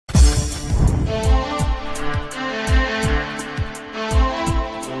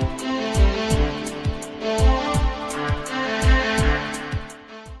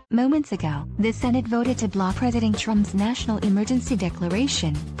moments ago, the Senate voted to block President Trump's national emergency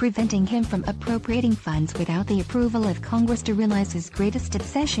declaration, preventing him from appropriating funds without the approval of Congress to realize his greatest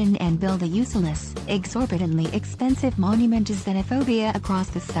obsession and build a useless, exorbitantly expensive monument to xenophobia across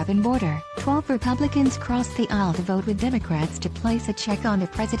the southern border. 12 Republicans crossed the aisle to vote with Democrats to place a check on the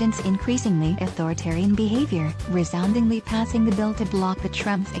president's increasingly authoritarian behavior, resoundingly passing the bill to block the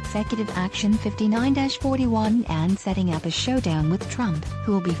Trump's Executive Action 59-41 and setting up a showdown with Trump,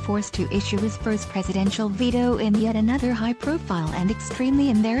 who will be forced to issue his first presidential veto in yet another high-profile and extremely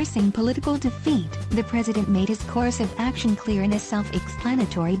embarrassing political defeat. The president made his course of action clear in a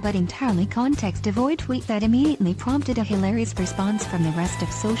self-explanatory but entirely context-devoid tweet that immediately prompted a hilarious response from the rest of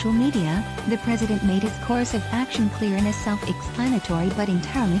social media. The president made his course of action clear in a self-explanatory but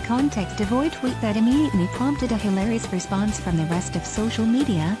entirely context-devoid tweet that immediately prompted a hilarious response from the rest of social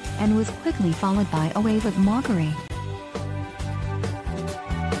media, and was quickly followed by a wave of mockery.